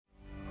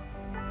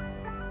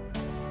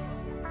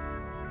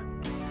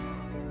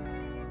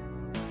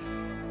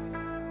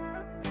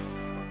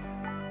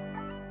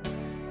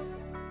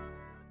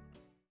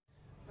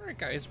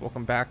Guys,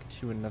 welcome back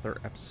to another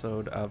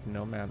episode of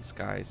No Man's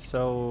Sky.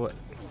 So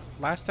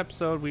last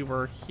episode we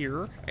were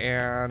here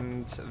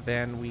and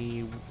then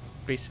we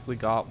basically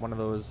got one of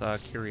those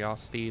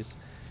curiosities.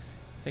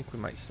 I think we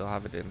might still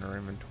have it in our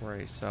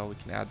inventory, so we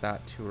can add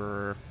that to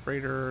our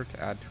freighter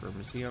to add to our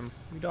museum.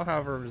 We don't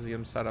have our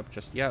museum set up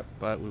just yet,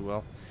 but we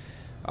will.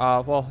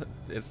 Well,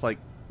 it's like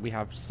we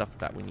have stuff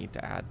that we need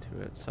to add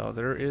to it. So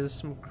there is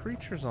some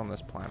creatures on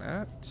this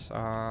planet.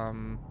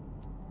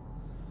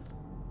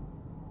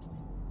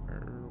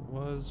 There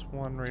was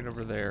one right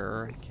over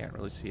there. I can't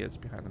really see it, it's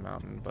behind the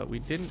mountain, but we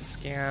didn't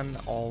scan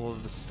all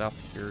of the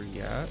stuff here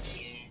yet.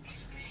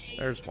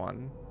 There's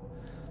one.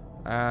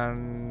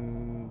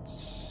 And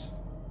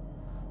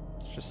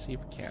let's just see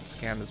if we can't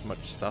scan as much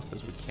stuff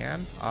as we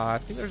can. I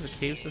think there's a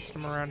cave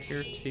system around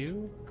here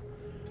too.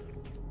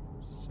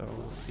 So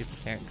we'll see if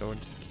we can't go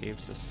into the cave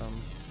system.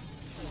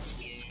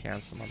 Scan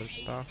some other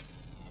stuff.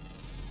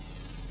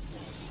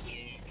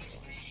 Okay,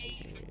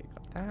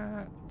 got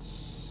that.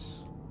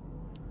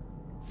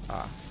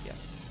 Ah,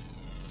 yes.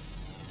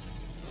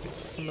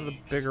 Some of the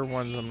bigger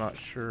ones, I'm not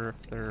sure if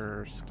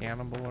they're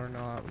scannable or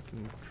not. We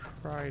can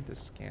try to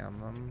scan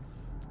them.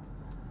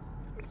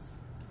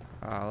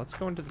 Let's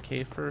go into the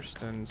cave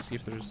first and see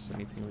if there's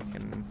anything we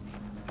can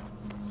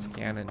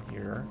scan in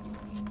here.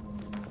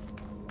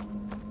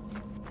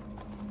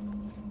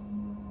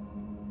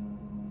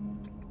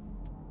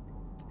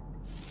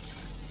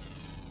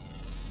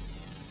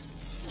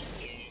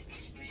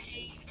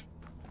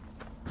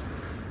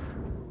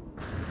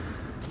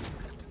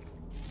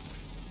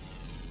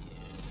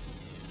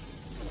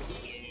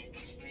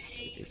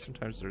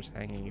 Sometimes there's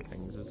hanging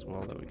things as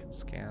well that we can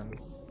scan.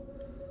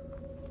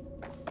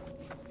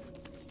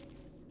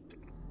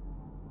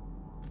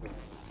 Okay,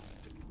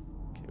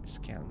 we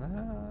scan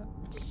that.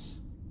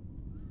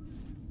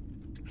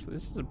 Actually,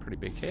 this is a pretty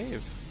big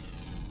cave.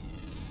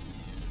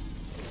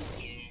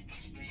 Okay,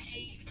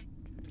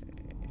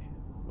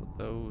 well,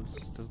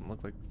 those doesn't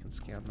look like we can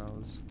scan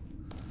those.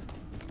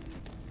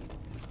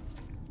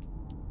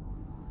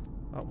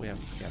 Oh, we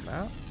haven't scanned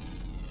that.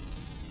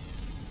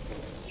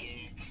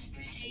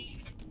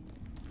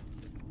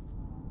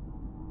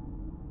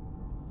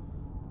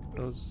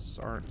 Those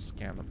aren't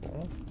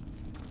scannable.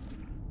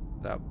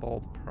 That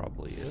bulb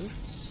probably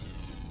is.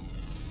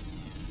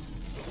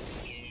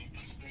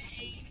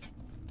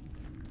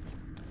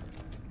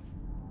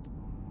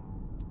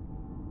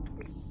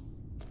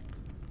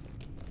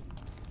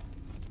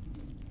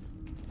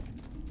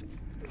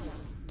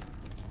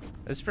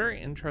 It's very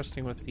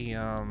interesting with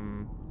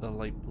the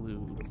light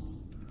blue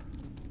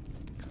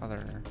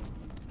color.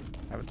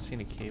 I haven't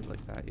seen a cave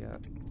like that yet.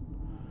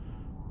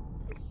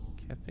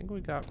 I think we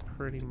got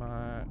pretty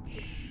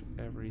much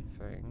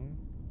everything.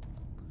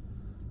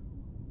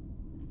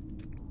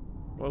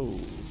 Whoa.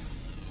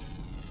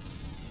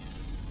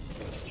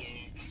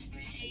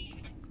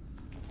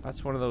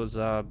 That's one of those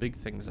big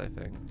things, I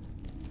think.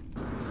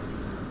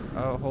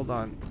 Oh, hold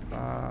on.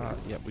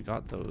 Yep, we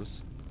got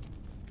those.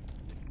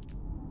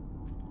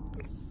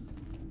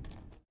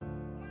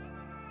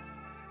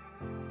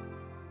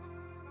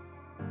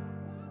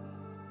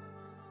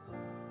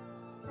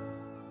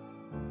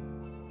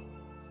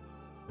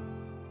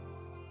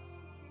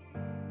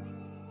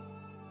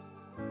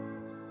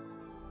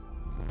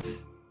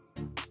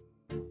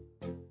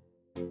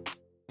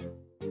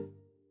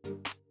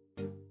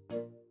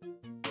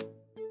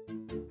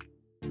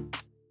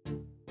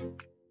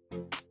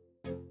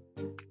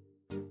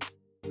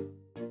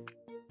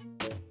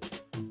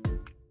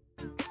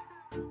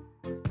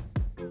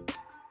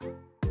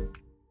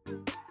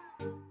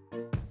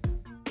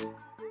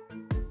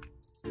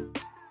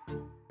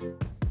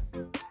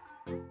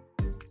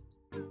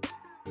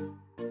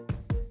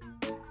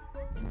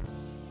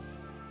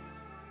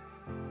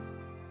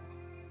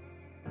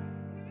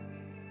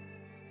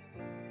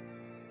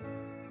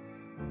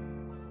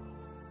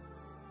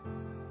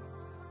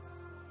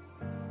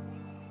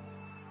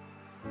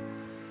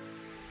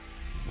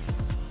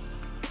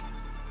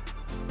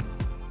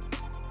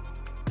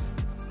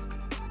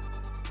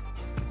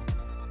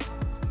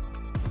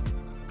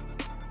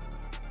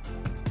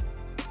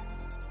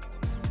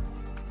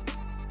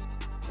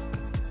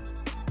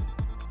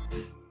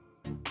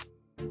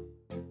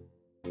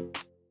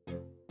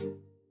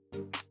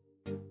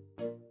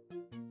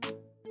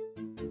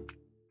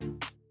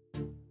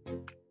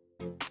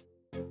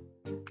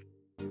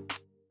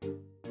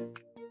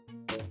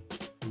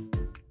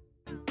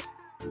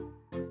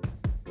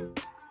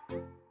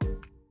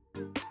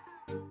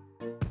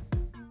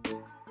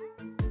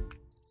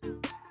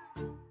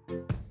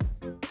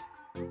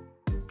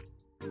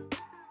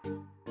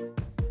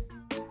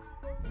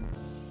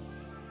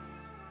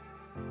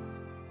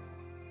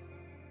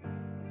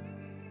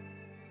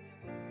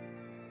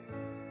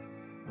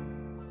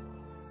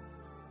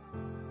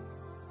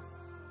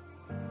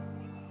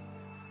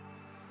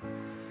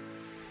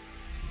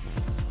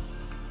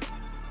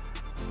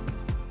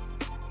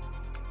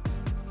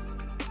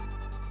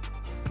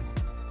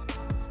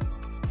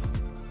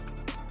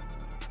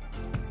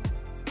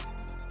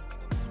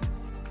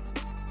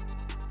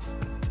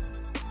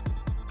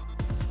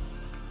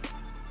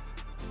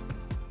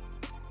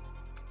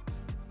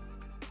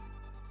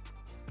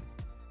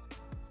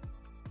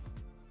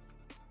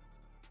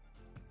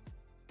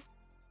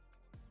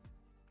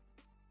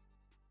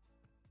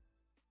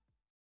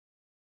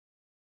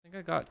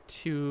 think I got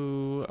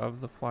 2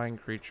 of the flying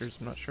creatures.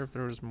 I'm not sure if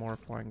there was more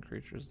flying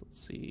creatures. Let's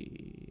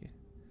see.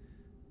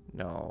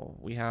 No,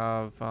 we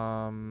have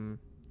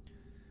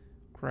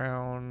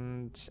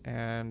ground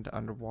and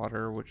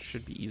underwater, which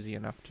should be easy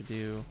enough to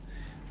do.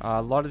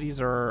 A lot of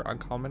these are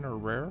uncommon or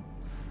rare,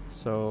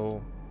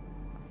 so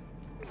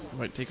it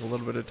might take a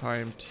little bit of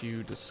time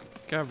to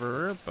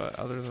discover, but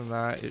other than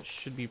that, it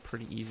should be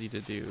pretty easy to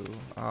do.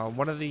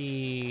 One of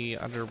the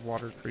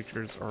underwater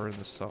creatures are in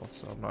the south,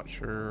 so I'm not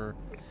sure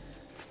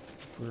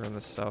if we're in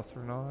the south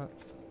or not.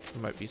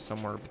 It might be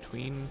somewhere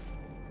between,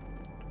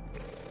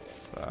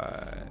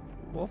 but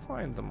we'll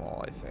find them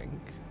all, I think.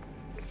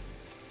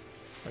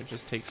 Might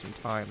just take some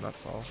time,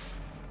 that's all.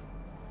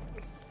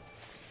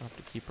 We'll have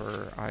to keep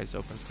our eyes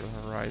open for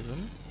the horizon.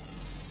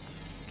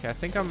 Okay, I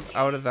think I'm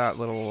out of that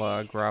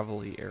little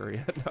gravelly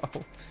area now.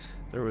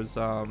 There was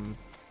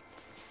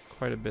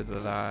quite a bit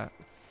of that.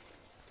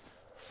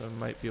 So I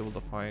might be able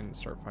to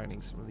start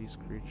finding some of these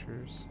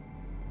creatures.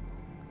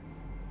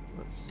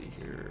 Let's see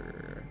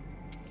here.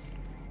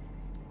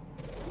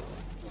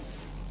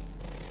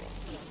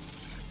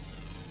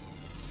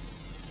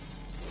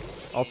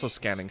 Also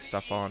scanning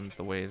stuff on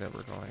the way that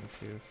we're going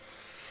to.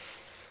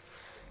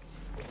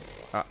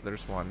 Ah,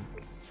 there's one.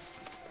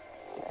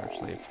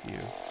 Actually a few.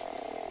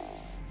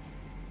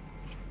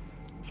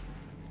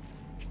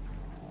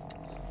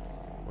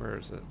 Where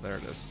is it? There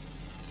it is.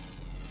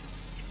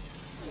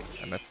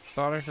 And I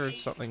thought I heard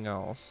something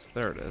else.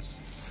 There it is.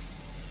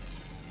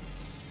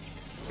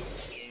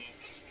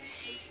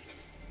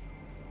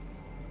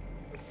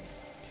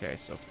 Okay,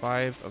 so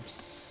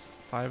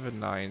 5 and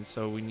 9,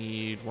 so we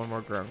need one more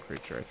ground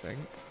creature, I think.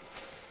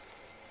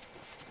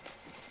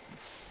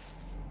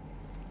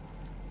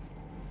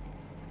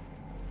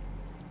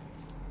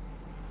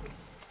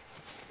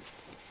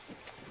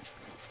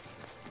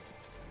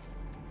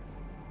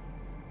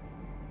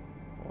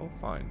 We'll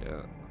find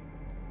it.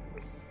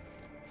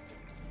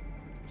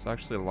 There's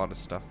actually a lot of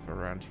stuff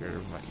around here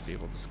we might be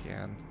able to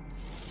scan.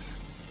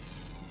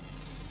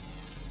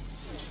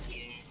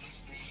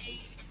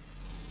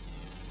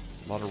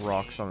 A lot of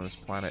rocks on this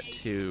planet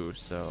too,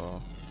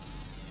 so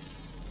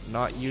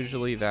not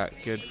usually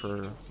that good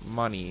for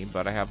money,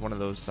 but I have one of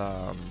those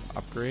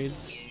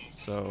upgrades,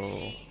 so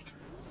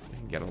I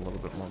can get a little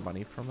bit more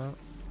money from it.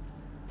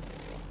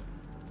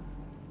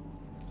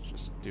 Let's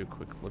just do a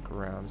quick look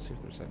around, see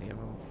if there's any of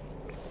them.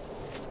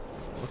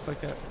 Doesn't look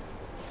like it.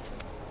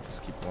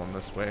 Just keep going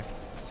this way.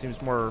 It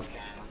seems more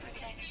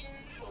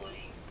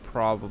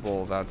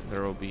probable that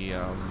there will be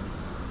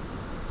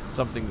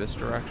something this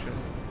direction.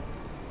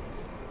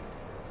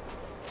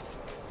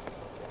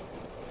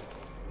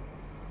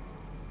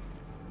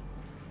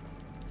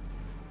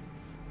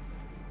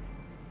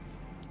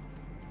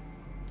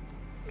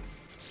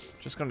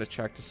 Just going to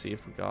check to see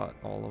if we got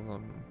all of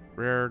them.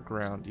 Rare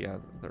ground, yeah,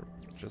 there's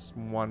just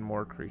one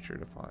more creature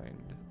to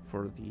find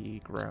for the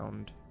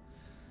ground.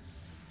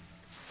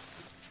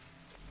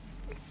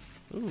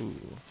 Ooh.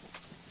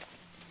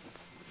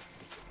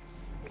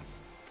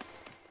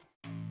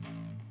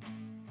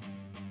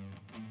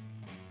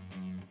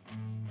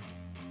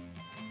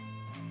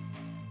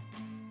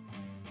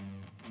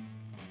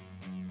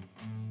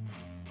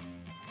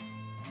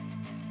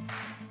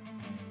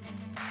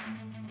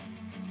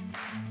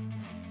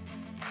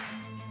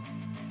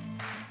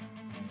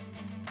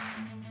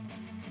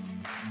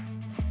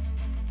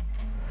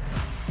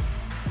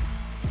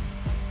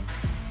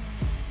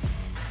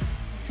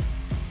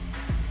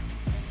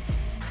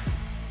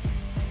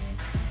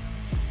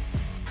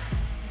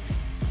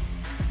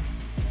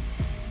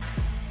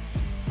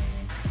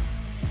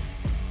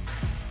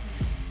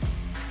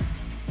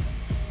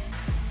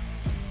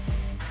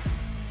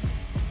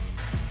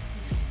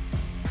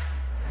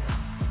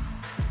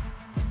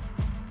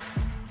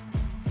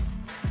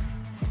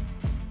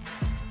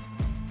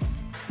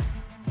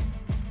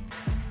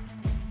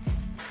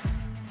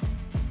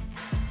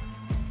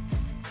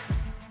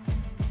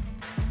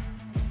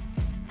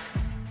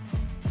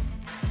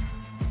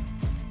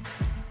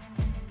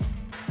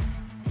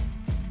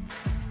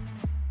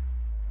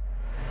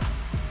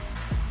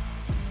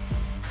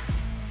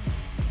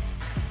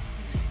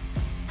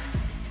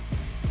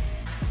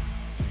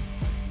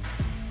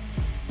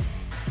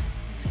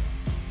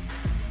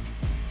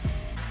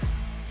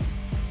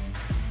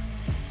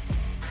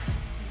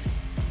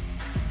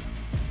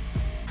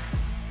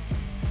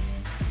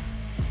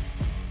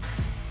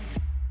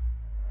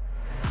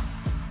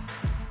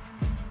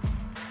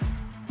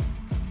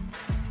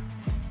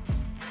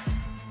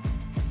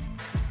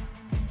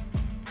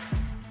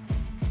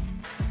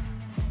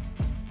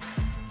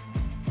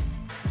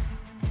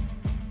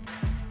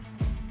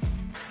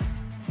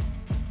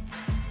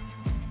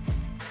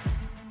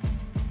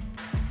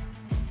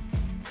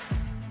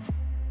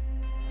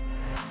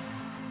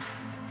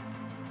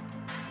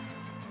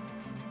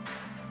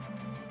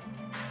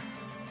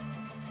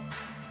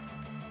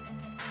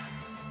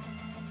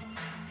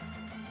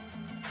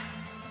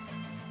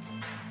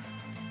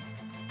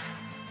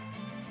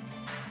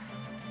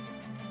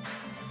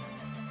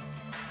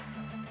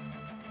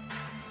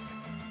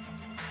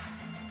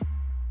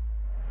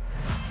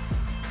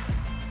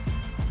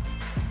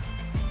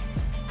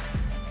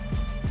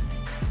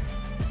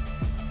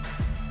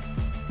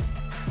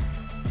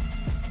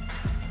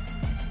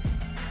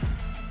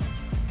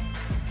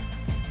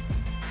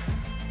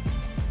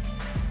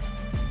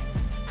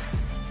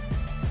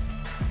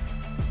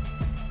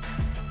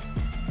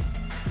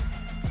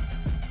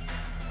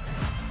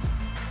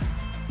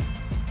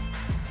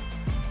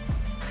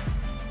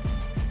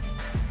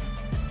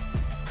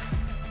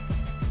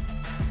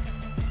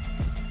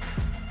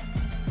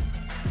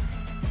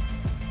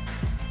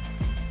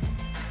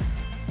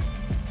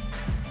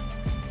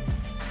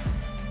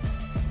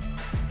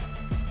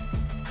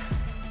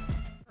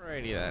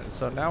 Alrighty then,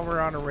 so now we're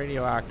on a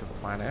radioactive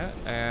planet,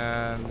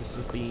 and this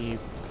is the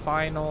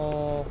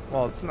final,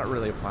 well, it's not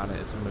really a planet,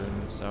 it's a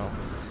moon, so,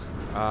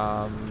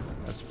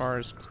 as far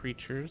as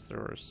creatures, there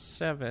are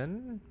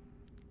 7,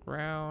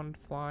 ground,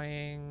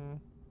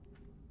 flying,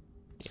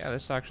 yeah,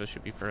 this actually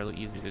should be fairly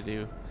easy to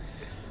do,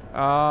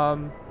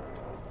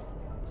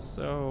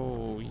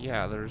 so,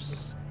 yeah,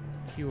 there's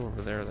a few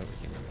over there that we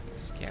can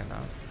scan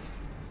out.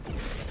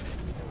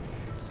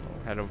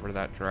 Head over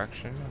that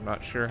direction. I'm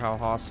not sure how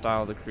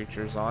hostile the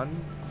creatures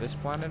on this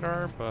planet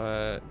are,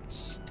 but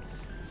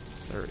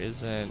there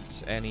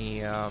isn't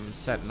any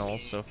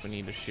sentinels, so if we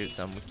need to shoot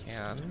them, we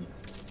can.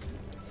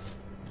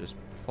 Just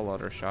pull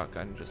out our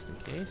shotgun just in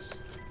case.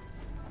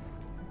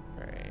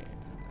 Right.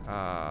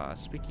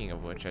 Speaking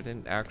of which, I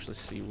didn't actually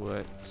see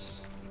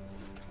what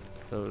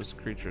those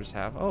creatures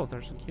have. Oh,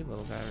 there's a cute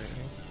little guy right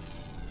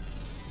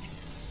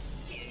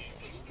here.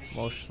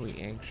 Mostly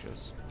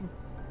anxious.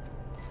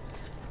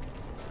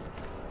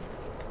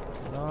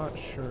 Not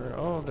sure.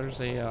 Oh, there's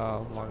a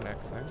long neck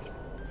thing.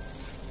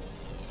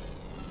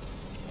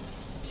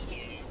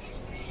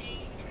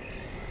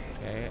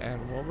 Okay,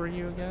 and what were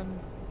you again?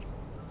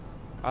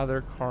 Other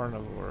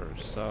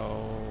carnivores,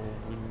 so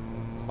we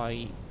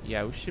might...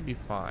 Yeah, we should be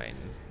fine.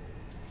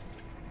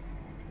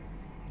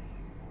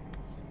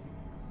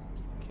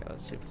 Okay,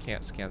 let's see if we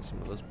can't scan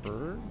some of those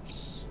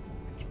birds.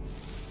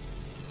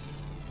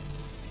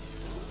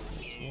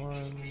 There's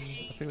one...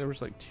 I think there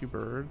was like 2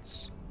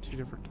 birds. 2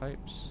 different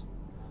types.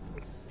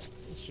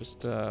 Let's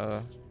just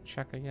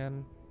check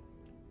again.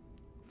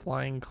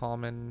 Flying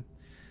common.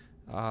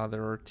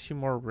 There are 2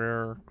 more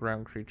rare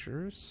ground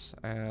creatures,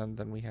 and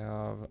then we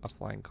have a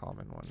flying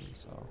common one,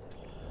 so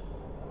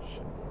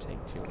shouldn't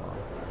take too long.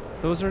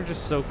 Those are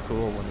just so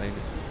cool when they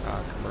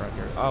come around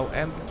here. Oh,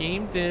 and the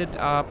game did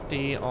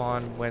update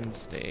on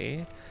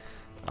Wednesday,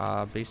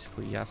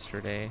 basically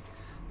yesterday.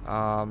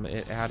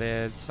 It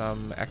added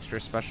some extra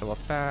special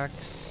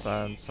effects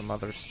and some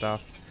other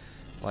stuff,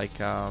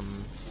 like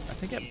I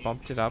think it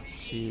bumped it up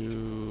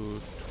to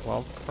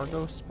 12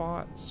 cargo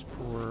spots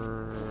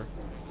for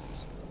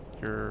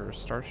your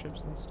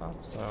starships and stuff,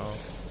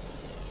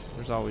 so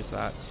there's always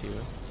that too.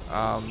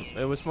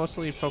 It was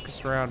mostly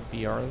focused around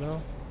VR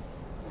though,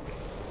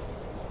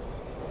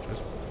 which was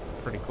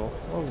pretty cool.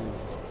 Whoa.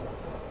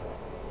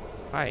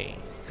 Hi.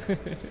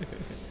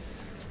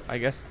 I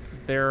guess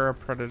they're a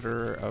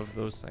predator of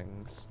those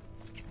things.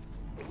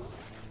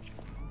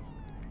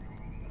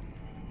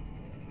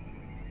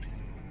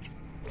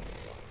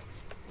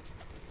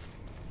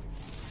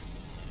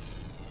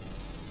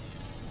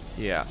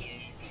 Yeah,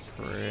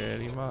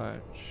 pretty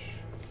much.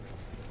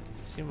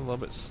 Seem a little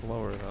bit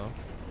slower though.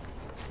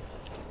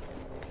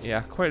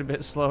 Yeah, quite a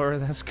bit slower.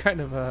 That's kind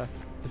of a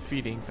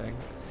defeating thing.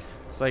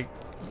 It's like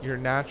your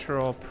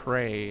natural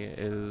prey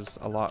is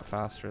a lot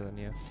faster than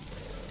you.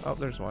 Oh,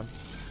 there's one.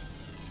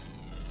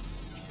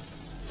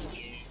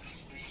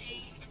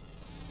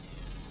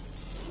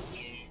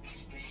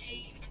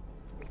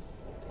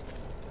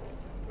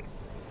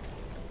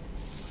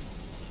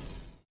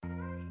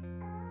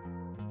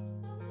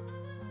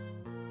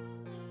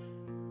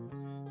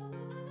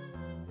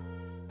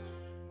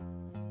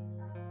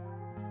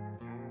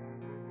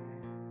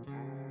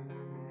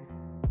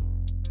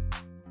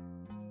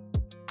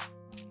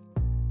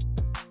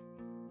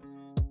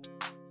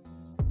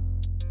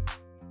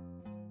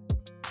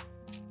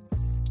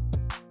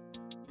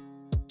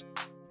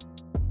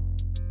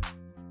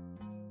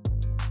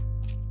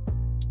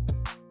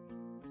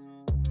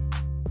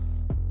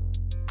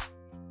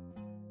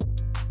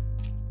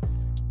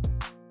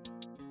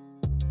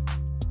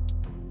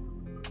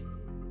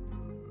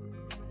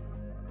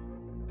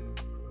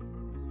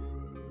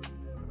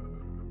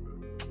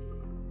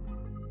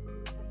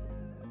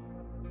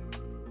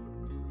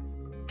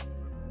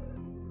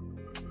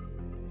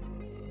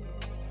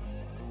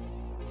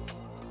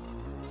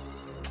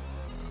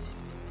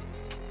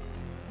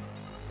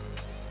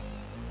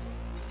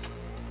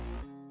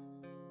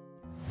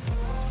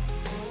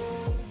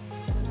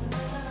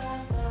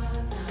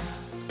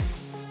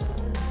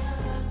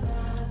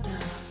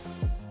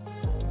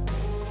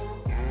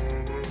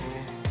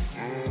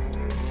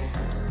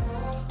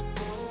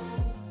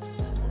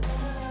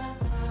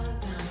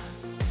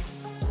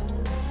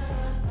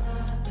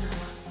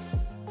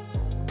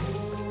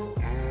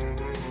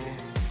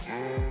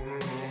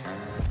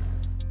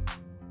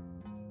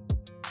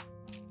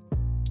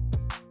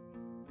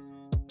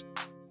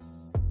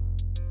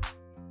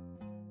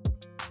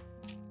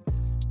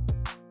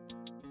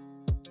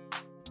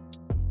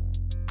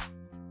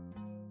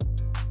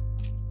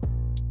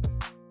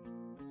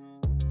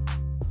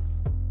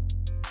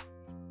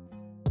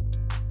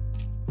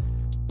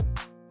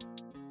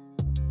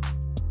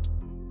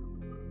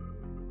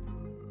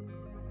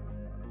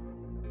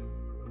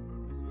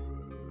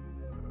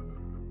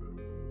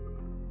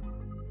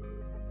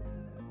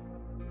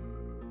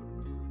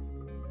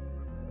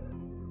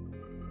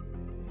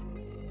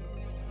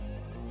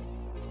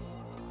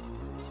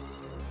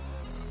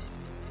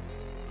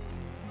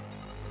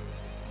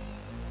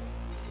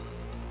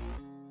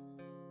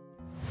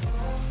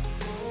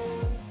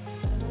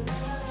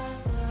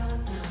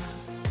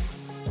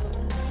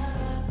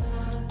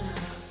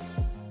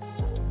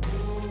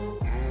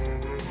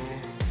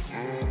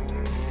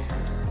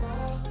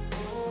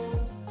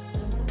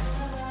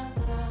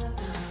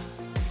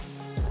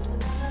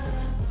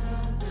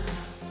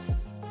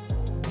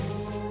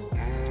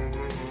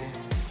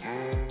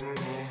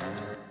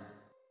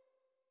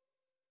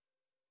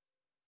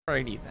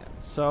 Alrighty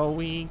then. So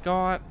we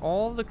got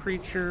all the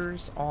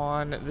creatures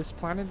on this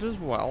planet as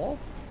well.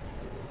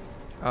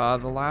 The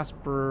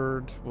last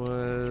bird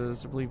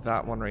was, I believe,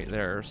 that one right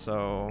there.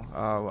 So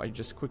I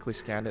just quickly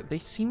scanned it. They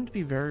seem to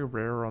be very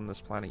rare on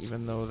this planet,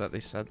 even though that they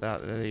said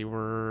that they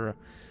were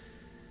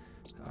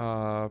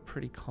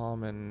pretty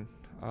common.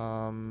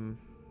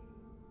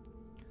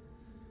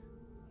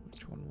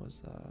 Which one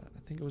was that? I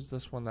think it was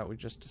this one that we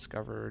just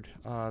discovered.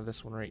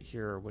 This one right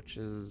here, which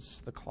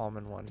is the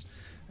common one.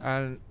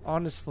 And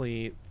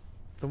honestly,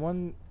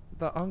 the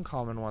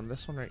uncommon one,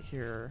 this one right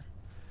here,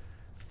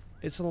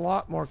 it's a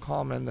lot more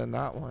common than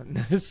that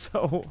one.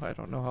 So I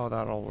don't know how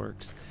that all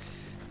works.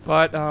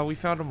 But we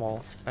found them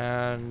all.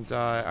 And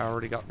I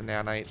already got the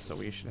nanites, so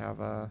we should have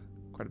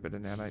quite a bit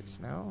of nanites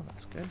now.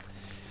 That's good.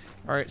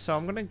 Alright, so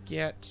I'm going to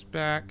get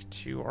back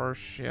to our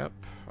ship.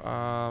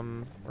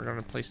 We're going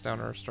to place down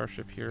our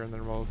starship here, and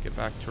then we'll get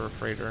back to our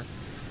freighter,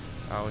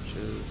 which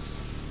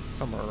is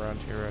somewhere around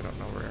here. I don't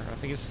know where. I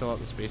think it's still at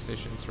the space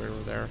station. It's right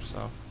over there.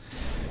 So,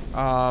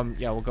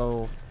 yeah, we'll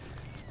go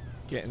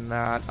get in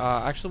that.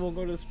 Actually, we'll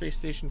go to the space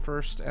station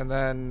first, and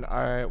then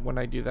when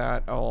I do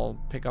that, I'll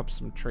pick up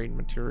some trade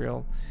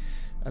material.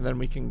 And then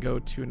we can go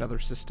to another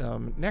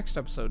system next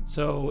episode.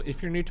 So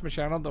if you're new to my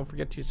channel, don't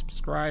forget to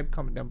subscribe,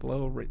 comment down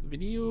below, rate the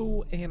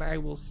video, and I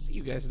will see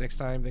you guys next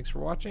time. Thanks for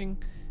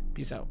watching.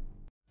 Peace out.